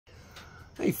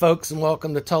Hey folks, and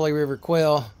welcome to Tully River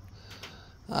Quail.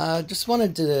 Just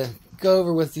wanted to go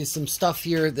over with you some stuff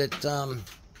here that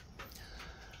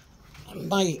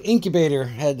my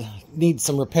incubator needs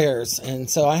some repairs, and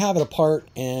so I have it apart,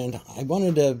 and I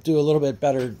wanted to do a little bit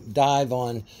better dive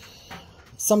on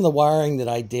some of the wiring that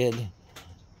I did.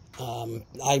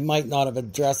 I might not have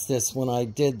addressed this when I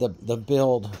did the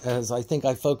build, as I think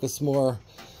I focused more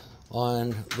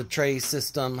on the tray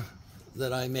system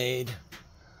that I made.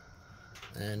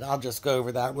 And I'll just go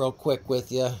over that real quick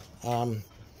with you.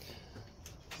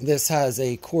 This has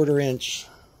a 1/4 inch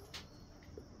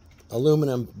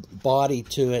aluminum body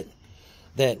to it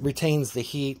that retains the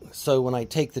heat, so when I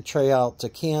take the tray out to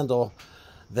candle,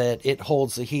 that it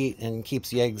holds the heat and keeps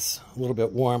the eggs a little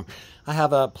bit warm. I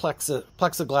have a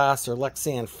plexiglass or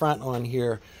Lexan front on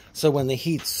here, so when the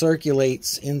heat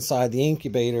circulates inside the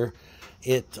incubator,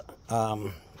 it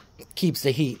keeps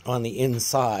the heat on the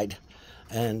inside.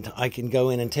 And I can go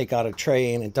in and take out a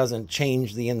tray, and it doesn't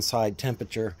change the inside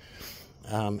temperature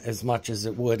as much as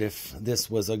it would if this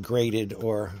was a grated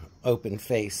or open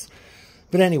face.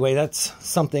 But anyway, that's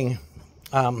something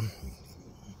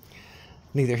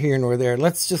neither here nor there.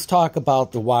 Let's just talk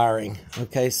about the wiring.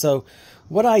 Okay, so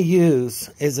what I use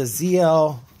is a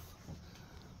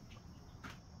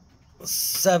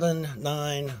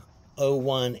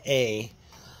ZL-7901A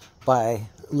by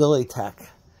Lilytech.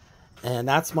 And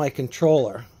that's my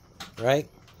controller, right?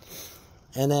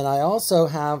 And then I also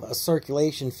have a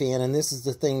circulation fan, and this is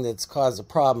the thing that's caused a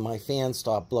problem. My fan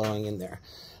stopped blowing in there.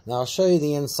 Now I'll show you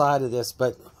the inside of this,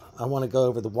 but I want to go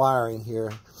over the wiring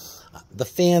here. The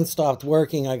fan stopped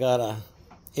working. I got a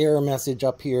error message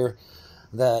up here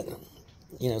that,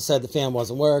 said the fan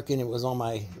wasn't working. It was on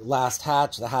my last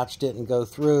hatch. The hatch didn't go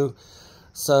through.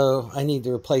 So I need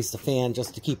to replace the fan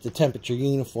just to keep the temperature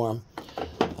uniform.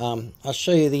 I'll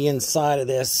show you the inside of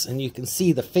this, and you can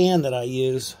see the fan that I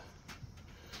use.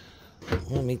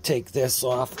 Let me take this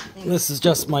off. This is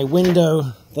just my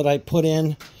window that I put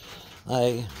in.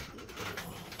 I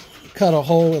cut a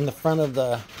hole in the front of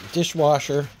the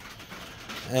dishwasher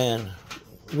and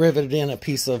riveted in a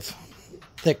piece of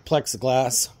thick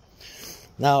plexiglass.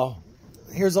 Now,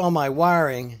 here's all my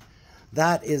wiring.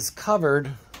 That is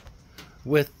covered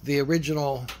with the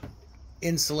original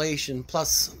insulation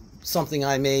plus something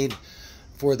I made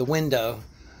for the window,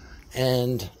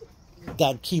 and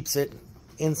that keeps it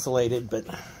insulated. But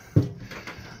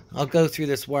I'll go through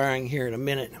this wiring here in a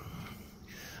minute,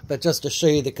 but just to show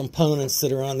you the components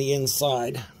that are on the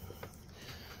inside.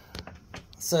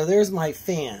 So there's my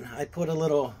fan. I put a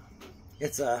little,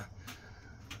 it's a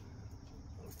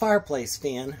fireplace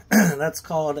fan. That's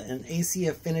called an AC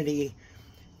Affinity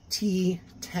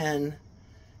T10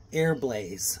 air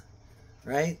blaze,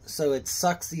 right? So it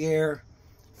sucks the air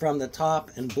from the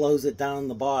top and blows it down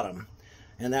the bottom,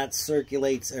 and that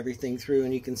circulates everything through.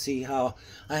 And you can see how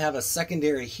I have a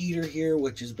secondary heater here,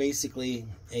 which is basically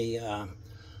a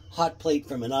hot plate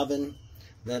from an oven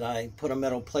that I put a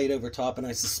metal plate over top, and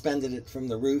I suspended it from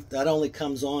the roof. That only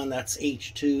comes on, that's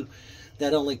H2,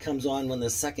 that only comes on when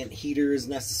the second heater is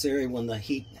necessary, when the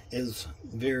heat is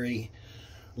very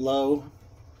low.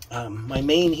 My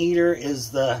main heater is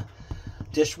the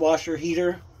dishwasher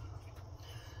heater.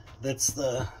 That's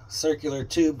the circular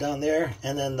tube down there.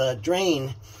 And then the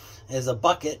drain is a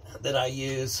bucket that I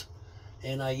use,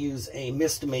 and I use a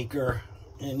mist maker,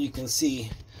 and you can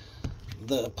see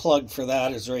the plug for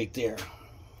that is right there.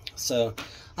 So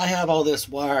I have all this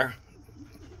wire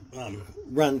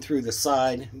run through the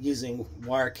side using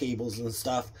wire cables and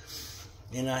stuff,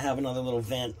 and I have another little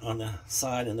vent on the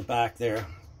side and the back there.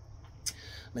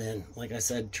 Man, like I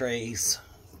said, tray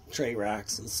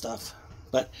racks and stuff.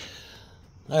 But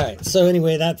alright, so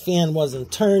anyway, that fan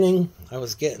wasn't turning. I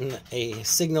was getting a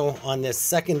signal on this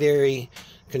secondary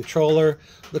controller.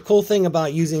 The cool thing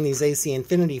about using these AC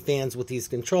Infinity fans with these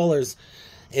controllers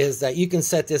is that you can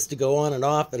set this to go on and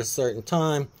off at a certain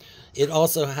time. It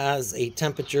also has a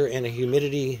temperature and a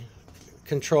humidity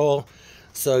control,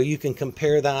 so you can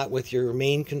compare that with your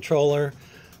main controller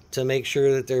to make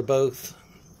sure that they're both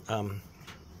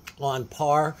on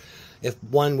par. If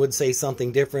one would say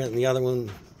something different and the other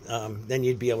one, then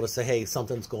you'd be able to say, hey,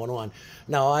 something's going on.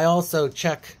 Now, I also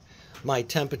check my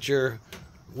temperature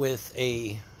with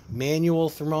a manual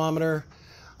thermometer.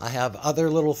 I have other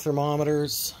little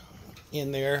thermometers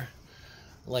in there,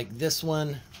 like this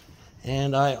one,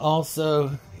 and I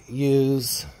also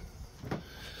use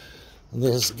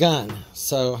this gun.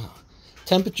 So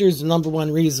temperature is the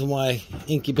 #1 reason why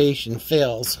incubation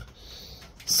fails,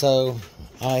 so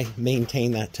I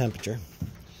maintain that temperature.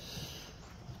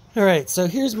 Alright, so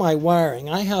here's my wiring.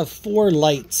 I have 4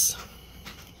 lights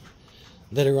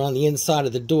that are on the inside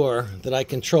of the door that I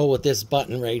control with this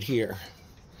button right here.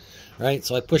 Right,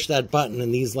 so I push that button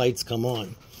and these lights come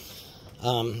on.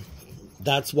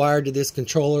 That's wired to this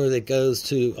controller that goes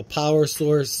to a power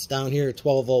source down here, a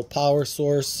 12-volt power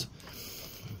source.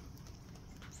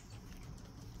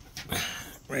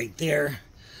 Right there.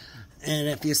 And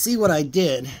if you see what I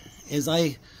did, is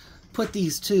I put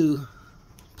these two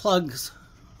plugs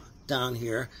down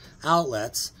here,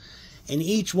 outlets, and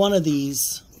each one of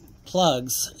these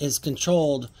plugs is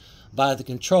controlled by the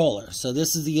controller. So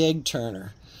this is the egg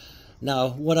turner. Now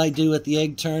what I do with the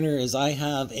egg turner is I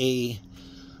have a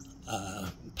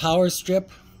power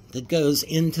strip that goes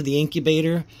into the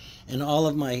incubator, and all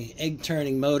of my egg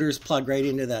turning motors plug right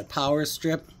into that power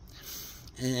strip.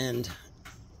 And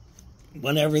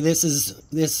whenever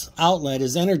this outlet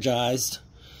is energized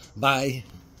by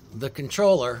the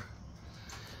controller,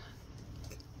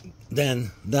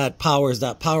 then that powers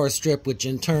that power strip, which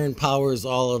in turn powers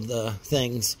all of the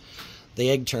things, the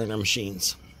egg turner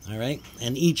machines. All right,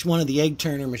 and each one of the egg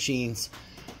turner machines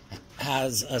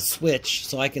has a switch,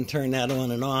 so I can turn that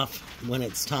on and off when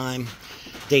it's time.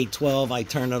 Day 12, I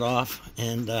turn it off,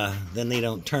 and then they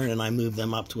don't turn, and I move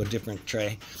them up to a different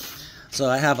tray. So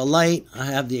I have a light, I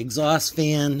have the exhaust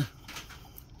fan,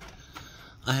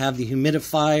 I have the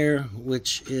humidifier,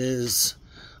 which is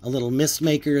a little mist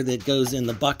maker that goes in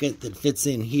the bucket that fits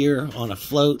in here on a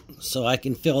float, so I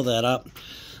can fill that up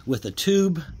with a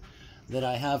tube that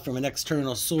I have from an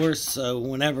external source. So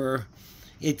whenever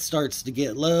it starts to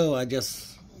get low, I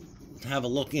just have a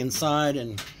look inside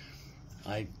and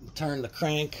I turn the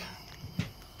crank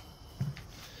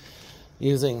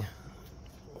using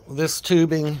this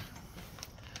tubing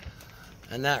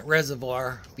and that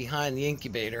reservoir behind the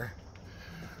incubator.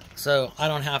 So I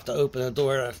don't have to open the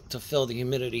door to fill the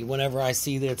humidity. Whenever I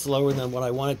see that it's lower than what I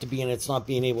want it to be and it's not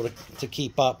being able to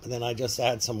keep up, then I just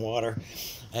add some water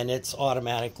and it's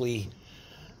automatically.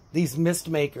 These mist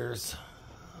makers,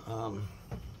 I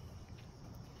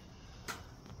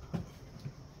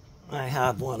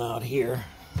have one out here,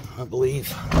 I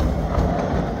believe.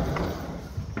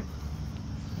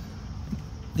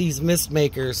 These mist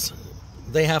makers,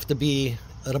 they have to be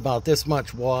at about this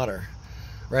much water,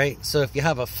 right? So if you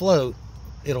have a float,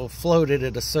 it'll float it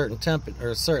at a certain temperature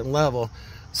or a certain level,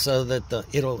 so that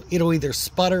it'll either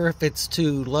sputter if it's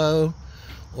too low,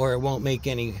 or it won't make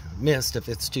any mist if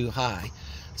it's too high.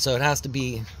 So it has to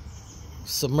be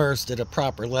submersed at a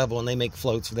proper level, and they make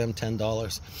floats for them,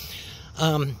 $10.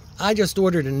 I just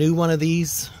ordered a new one of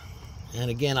these,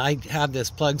 and again, I have this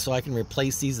plug so I can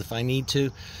replace these if I need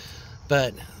to,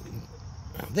 but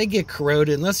they get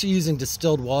corroded unless you're using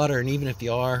distilled water, and even if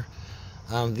you are,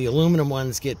 the aluminum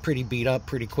ones get pretty beat up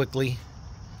pretty quickly.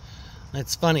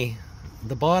 It's funny,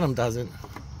 the bottom doesn't,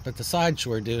 but the sides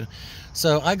sure do.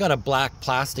 So I got a black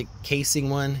plastic casing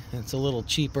one. It's a little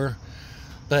cheaper,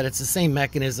 but it's the same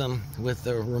mechanism with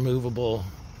the removable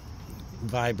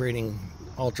vibrating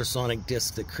ultrasonic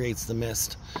disc that creates the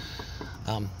mist.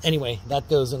 Anyway, that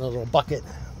goes in a little bucket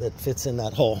that fits in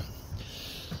that hole.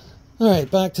 All right,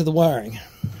 back to the wiring.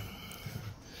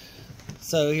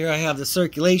 So here I have the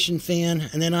circulation fan,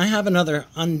 and then I have another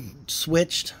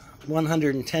unswitched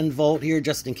 110 volt here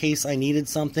just in case I needed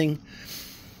something.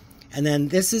 And then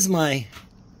this is my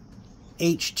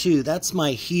H2. That's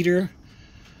my heater,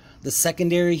 the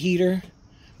secondary heater.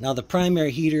 Now the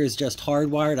primary heater is just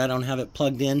hardwired. I don't have it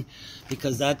plugged in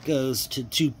because that goes to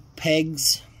two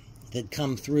pegs that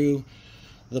come through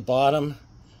the bottom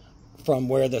from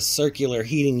where the circular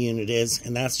heating unit is,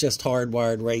 and that's just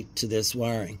hardwired right to this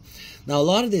wiring. Now a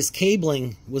lot of this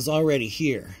cabling was already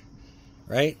here,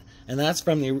 right? And that's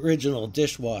from the original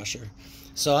dishwasher.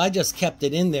 So I just kept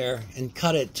it in there and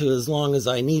cut it to as long as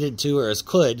I needed to, or as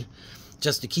could,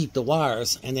 just to keep the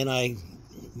wires, and then I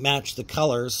matched the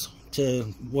colors to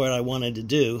what I wanted to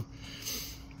do,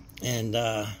 and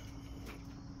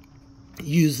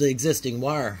use the existing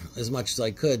wire as much as I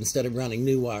could instead of running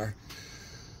new wire.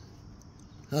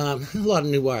 A lot of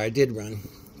new wire I did run,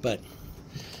 but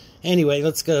anyway,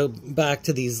 let's go back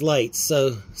to these lights.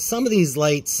 So some of these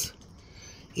lights,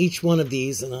 each one of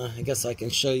these, and I guess I can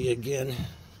show you again,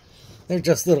 they're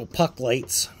just little puck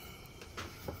lights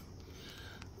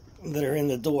that are in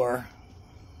the door.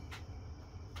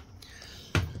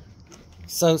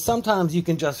 So sometimes you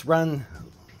can just run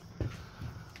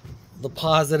the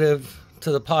positive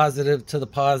to the positive to the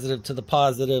positive to the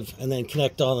positive, and then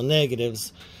connect all the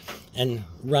negatives and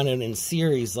run it in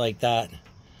series like that.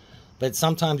 But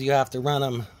sometimes you have to run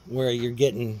them where you're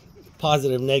getting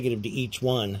positive, negative to each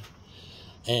one.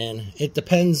 And it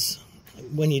depends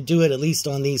when you do it, at least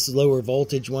on these lower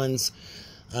voltage ones,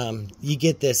 you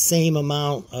get the same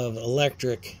amount of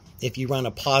electric if you run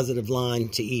a positive line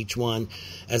to each one,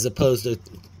 as opposed to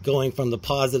going from the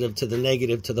positive to the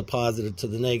negative to the positive to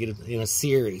the negative in a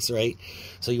series, right?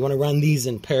 So you want to run these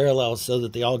in parallel so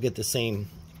that they all get the same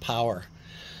power.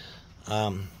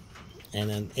 And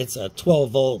then it's a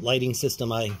 12-volt lighting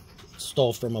system I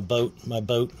stole from my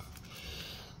boat.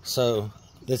 So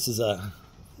this is a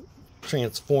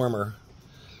transformer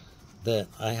that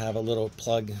I have a little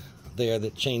plug there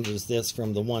that changes this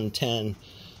from the 110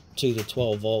 to the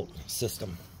 12-volt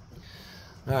system.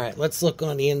 All right, let's look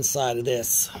on the inside of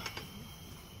this.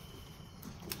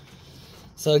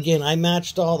 So again, I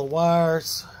matched all the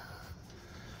wires,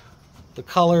 the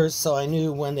colors, so I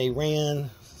knew when they ran.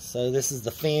 So this is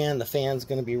the fan. The fan's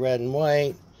going to be red and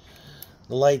white.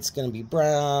 The light's going to be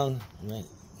brown. The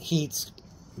heat's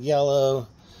yellow.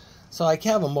 So I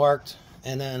have them marked.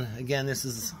 And then again, this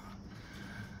is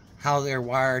how they're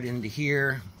wired into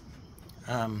here.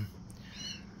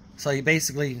 So you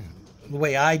basically, the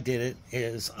way I did it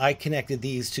is I connected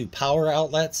these to power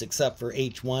outlets, except for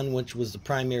H1, which was the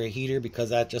primary heater, because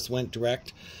that just went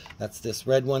direct. That's this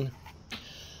red one.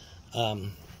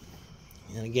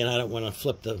 And again, I don't want to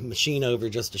flip the machine over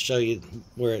just to show you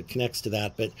where it connects to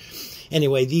that. But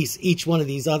anyway, each one of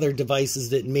these other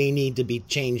devices that may need to be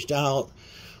changed out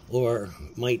or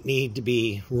might need to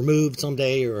be removed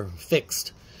someday or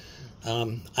fixed,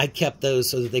 I kept those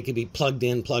so that they could be plugged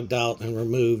in, plugged out, and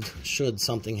removed should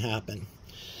something happen.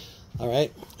 All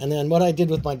right, and then what I did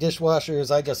with my dishwasher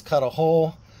is I just cut a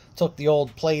hole, took the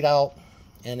old plate out,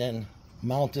 and then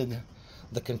mounted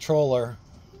the controller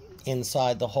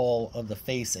inside the hole of the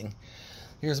facing.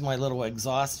 Here's my little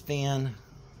exhaust fan.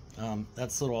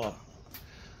 That's little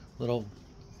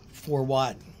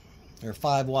 4-watt or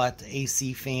 5-watt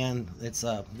AC fan. It's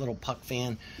a little puck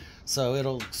fan, so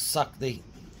it'll suck the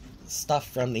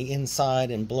stuff from the inside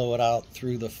and blow it out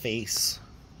through the face,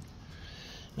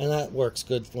 and that works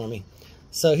good for me.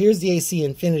 So here's the AC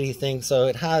infinity thing. So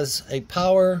it has a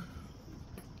power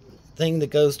thing that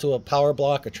goes to a power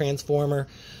block, a transformer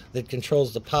that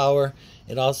controls the power.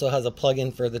 It also has a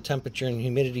plug-in for the temperature and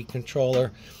humidity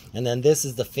controller, and then this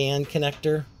is the fan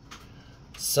connector.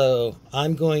 So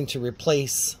I'm going to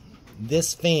replace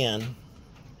this fan,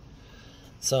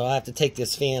 so I have to take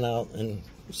this fan out and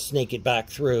snake it back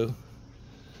through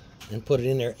and put it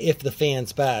in there if the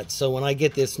fan's bad. So when I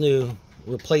get this new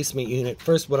replacement unit,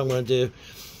 first what I'm going to do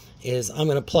is I'm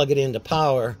going to plug it into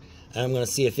power, and I'm going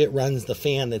to see if it runs the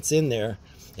fan that's in there.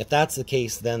 If that's the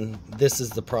case, then this is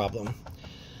the problem.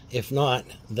 If not,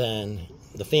 then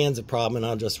the fan's a problem, and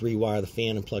I'll just rewire the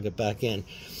fan and plug it back in.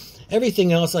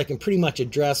 Everything else I can pretty much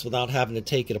address without having to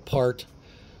take it apart,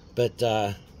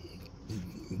 but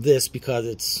this, because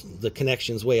it's the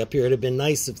connection's way up here, it'd have been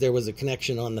nice if there was a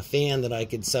connection on the fan that I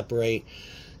could separate,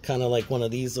 kind of like one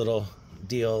of these little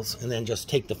deals, and then just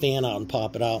take the fan out and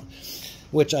pop it out,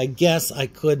 which I guess I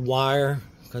could wire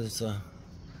because it's a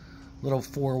little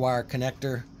 4-wire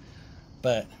connector,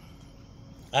 but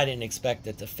I didn't expect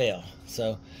it to fail.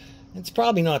 So it's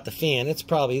probably not the fan, it's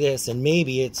probably this, and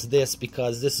maybe it's this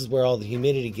because this is where all the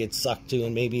humidity gets sucked to,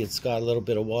 and maybe it's got a little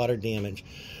bit of water damage.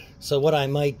 So what I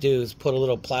might do is put a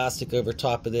little plastic over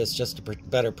top of this just to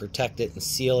better protect it and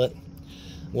seal it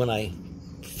when I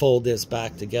fold this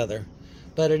back together.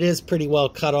 But it is pretty well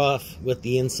cut off with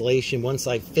the insulation. Once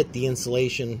I fit the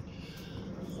insulation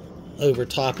over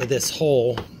top of this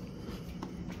hole,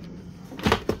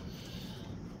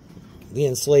 the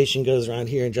insulation goes around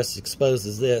here and just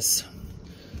exposes this.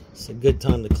 It's a good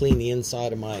time to clean the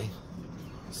inside of my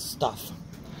stuff.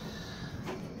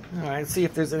 Alright, see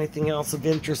if there's anything else of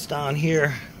interest on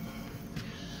here.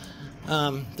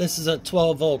 This is a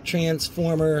 12-volt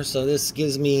transformer, so this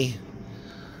gives me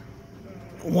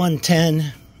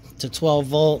 110 to 12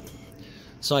 volt,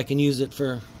 so I can use it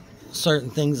for certain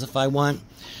things if I want.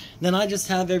 Then I just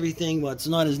have everything, well, it's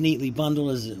not as neatly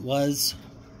bundled as it was,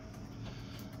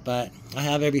 but I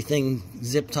have everything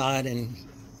zip tied and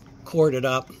corded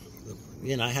up,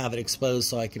 and I have it exposed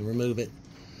so I can remove it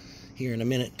here in a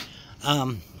minute.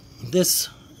 This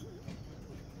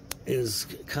is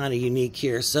kind of unique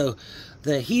here. So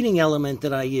the heating element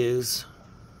that I use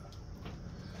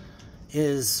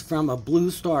is from a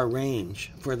Bluestar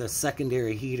range for the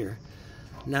secondary heater.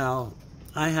 Now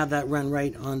I have that run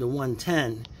right onto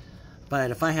 110, but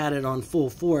if I had it on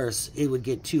full force, it would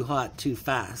get too hot too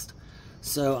fast.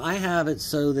 So I have it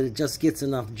so that it just gets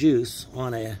enough juice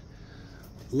on a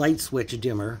light switch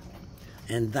dimmer,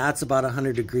 and that's about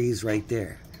 100 degrees right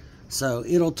there. So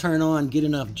it'll turn on, get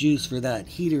enough juice for that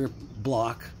heater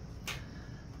block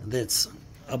that's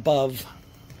above,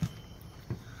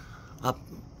 up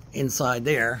inside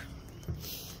there,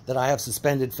 that I have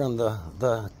suspended from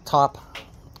the top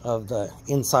of the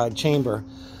inside chamber.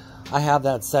 I have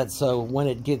that set so when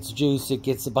it gets juice, it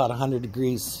gets about 100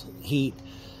 degrees heat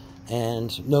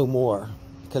and no more,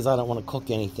 because I don't want to cook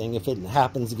anything. If it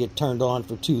happens to get turned on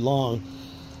for too long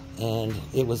and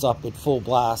it was up at full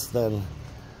blast, then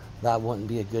that wouldn't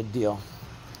be a good deal.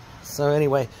 So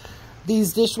anyway,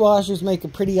 these dishwashers make a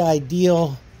pretty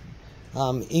ideal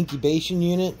incubation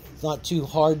unit. It's not too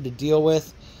hard to deal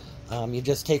with. You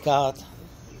just take out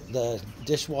the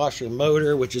dishwasher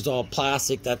motor, which is all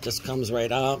plastic, that just comes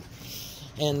right out.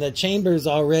 And the chamber is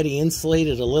already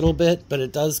insulated a little bit, but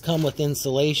it does come with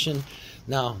insulation.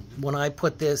 Now, when I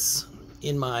put this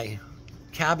in my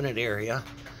cabinet area,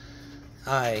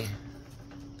 I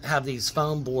have these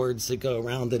foam boards that go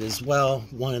around it as well,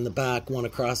 one in the back, one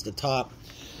across the top,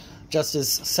 just as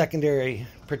secondary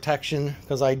protection,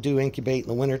 because I do incubate in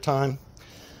the wintertime.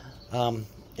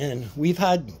 And we've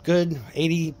had good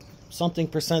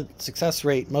 80-something% success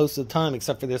rate most of the time,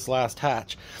 except for this last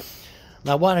hatch.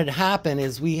 Now, what had happened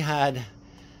is we had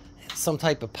some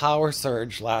type of power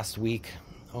surge last week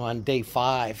on day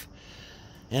 5,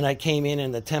 and I came in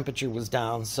and the temperature was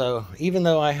down. So even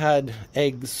though I had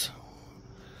eggs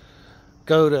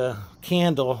go to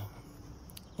candle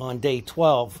on day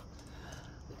 12,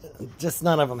 just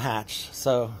none of them hatched.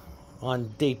 So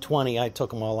on day 20, I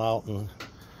took them all out and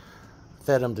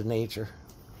fed them to nature.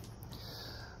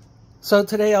 So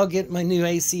today I'll get my new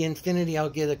AC Infinity.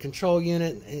 I'll get a control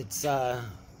unit. It's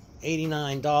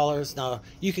 $89. Now,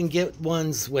 you can get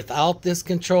ones without this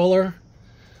controller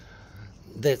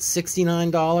that's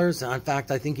 $69. In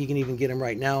fact, I think you can even get them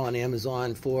right now on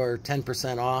Amazon for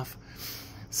 10% off.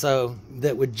 So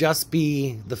that would just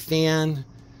be the fan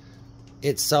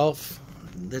itself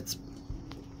that's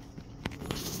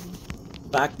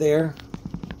back there,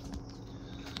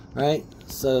 right?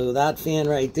 So that fan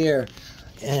right there,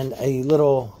 and a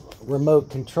little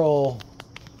remote control,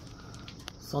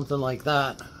 something like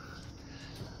that,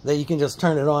 that you can just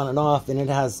turn it on and off, and it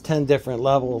has 10 different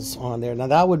levels on there. Now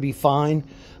that would be fine,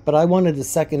 but I wanted the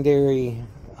secondary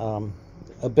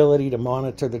ability to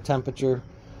monitor the temperature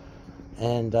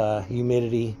and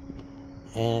humidity,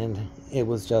 and it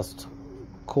was just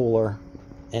cooler,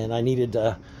 and I needed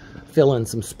to fill in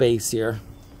some space here.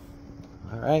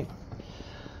 All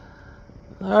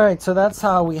right, so that's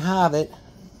how we have it.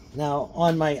 Now,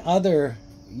 on my other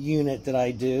unit that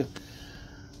I do,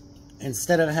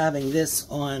 instead of having this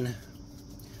on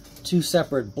 2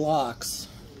 separate blocks,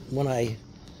 when I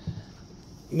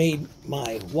made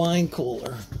my wine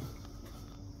cooler,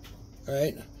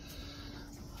 right,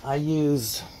 I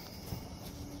used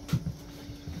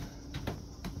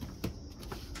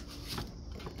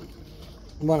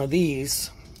one of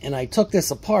these, and I took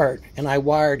this apart and I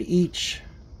wired each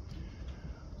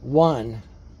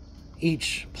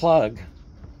plug.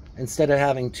 Instead of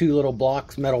having 2 little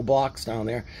blocks, metal blocks down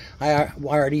there, I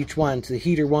wired each one to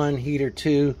heater 1, heater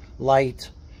 2, light,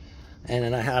 and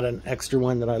then I had an extra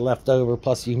one that I left over,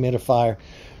 plus a humidifier.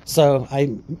 So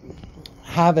I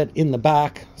have it in the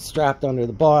back, strapped under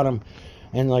the bottom,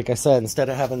 and like I said, instead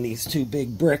of having these 2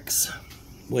 big bricks,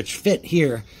 which fit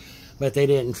here, but they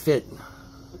didn't fit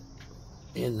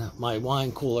in my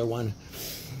wine cooler one,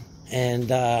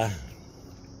 and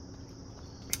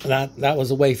that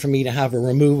was a way for me to have a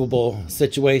removable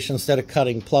situation instead of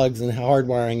cutting plugs and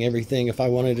hardwiring everything. If I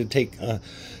wanted to take a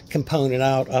component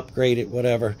out, upgrade it,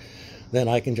 whatever, then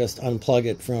I can just unplug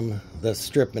it from the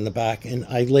strip in the back. And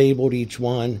I labeled each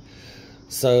one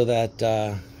so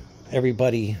that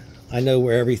everybody, I know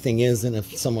where everything is, and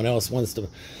if someone else wants to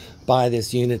buy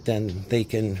this unit, then they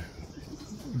can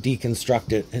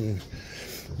deconstruct it and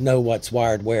know what's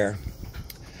wired where.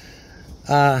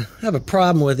 I have a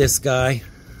problem with this guy.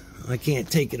 I can't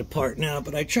take it apart now,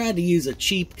 but I tried to use a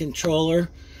cheap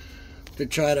controller to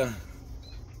try to,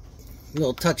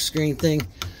 little touch screen thing,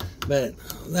 but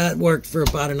that worked for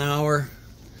about an hour.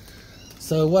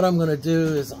 So what I'm going to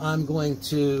do is I'm going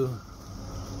to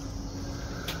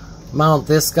mount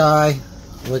this guy,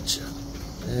 which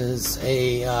is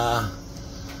a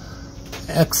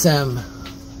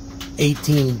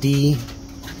XM18D,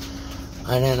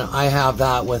 and then I have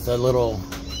that with a little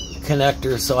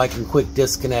connector so I can quick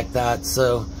disconnect that.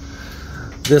 So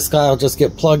this guy will just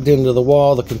get plugged into the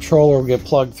wall, the controller will get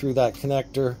plugged through that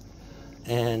connector,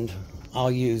 and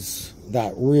I'll use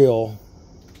that real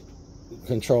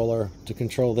controller to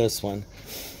control this one.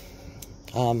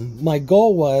 My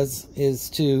goal is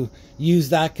to use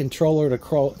that controller to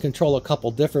control a couple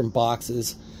different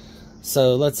boxes.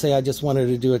 So let's say I just wanted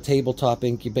to do a tabletop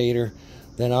incubator,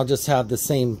 then I'll just have the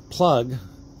same plug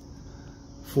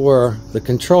for the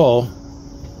control,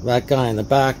 that guy in the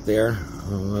back there. I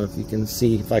don't know if you can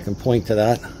see, if I can point to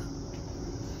that.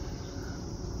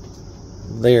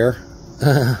 there.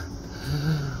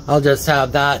 I'll just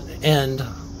have that end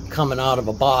coming out of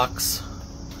a box.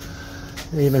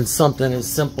 Even something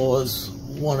as simple as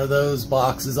one of those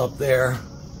boxes up there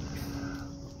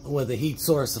with a heat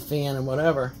source, a fan, and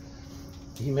whatever,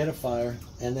 humidifier.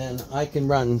 And then I can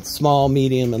run small,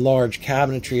 medium, and large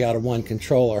cabinetry out of one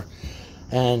controller.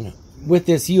 And with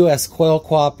this U.S. Quail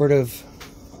Cooperative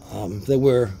that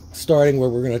we're starting, where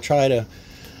we're going to try to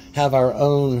have our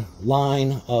own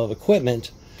line of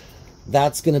equipment,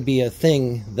 that's going to be a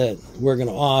thing that we're going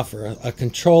to offer, a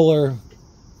controller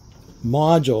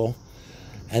module,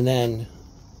 and then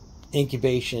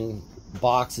incubation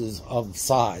boxes of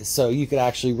size. So you could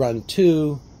actually run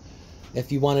two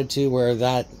if you wanted to, where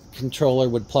that controller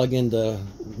would plug into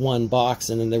one box,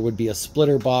 and then there would be a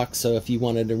splitter box. So if you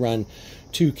wanted to run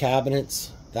two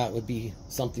cabinets, that would be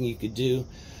something you could do,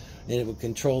 and it would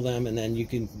control them, and then you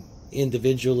can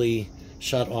individually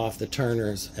shut off the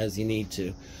turners as you need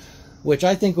to, which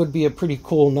I think would be a pretty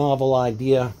cool, novel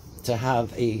idea, to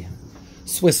have a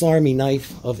Swiss Army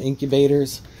knife of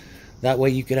incubators. That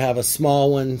way you could have a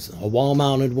small one, a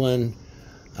wall-mounted one,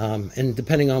 and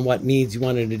depending on what needs you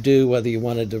wanted to do, whether you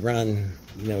wanted to run,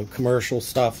 you know, commercial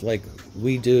stuff like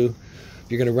we do,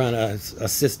 if you're going to run a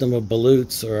system of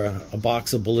balutes, or a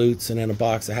box of balutes and then a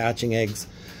box of hatching eggs,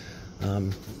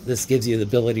 this gives you the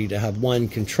ability to have one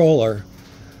controller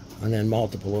and then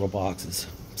multiple little boxes.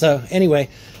 So anyway,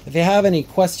 if you have any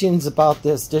questions about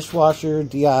this dishwasher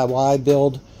DIY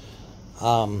build,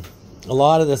 a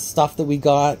lot of the stuff that we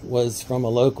got was from a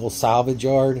local salvage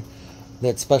yard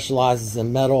that specializes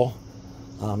in metal.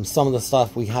 Some of the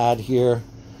stuff we had here,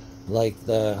 like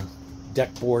the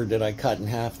deck board that I cut in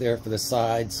half there for the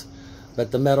sides,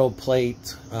 but the metal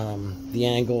plate, the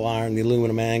angle iron, the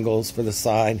aluminum angles for the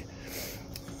side,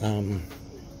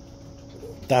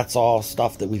 that's all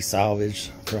stuff that we salvaged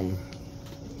from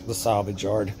the salvage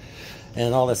yard.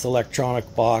 And all this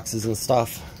electronic boxes and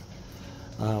stuff,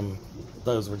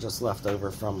 those were just left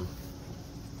over from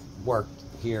work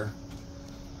here.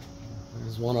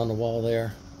 There's one on the wall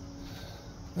there.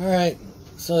 Alright,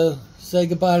 so say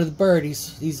goodbye to the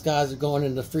birdies. These guys are going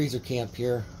into freezer camp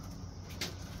here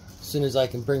as soon as I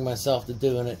can bring myself to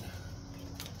doing it.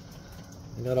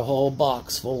 I got a whole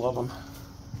box full of them.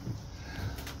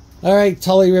 Alright,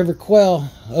 Tully River Quail,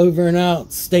 over and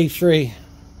out. Stay free.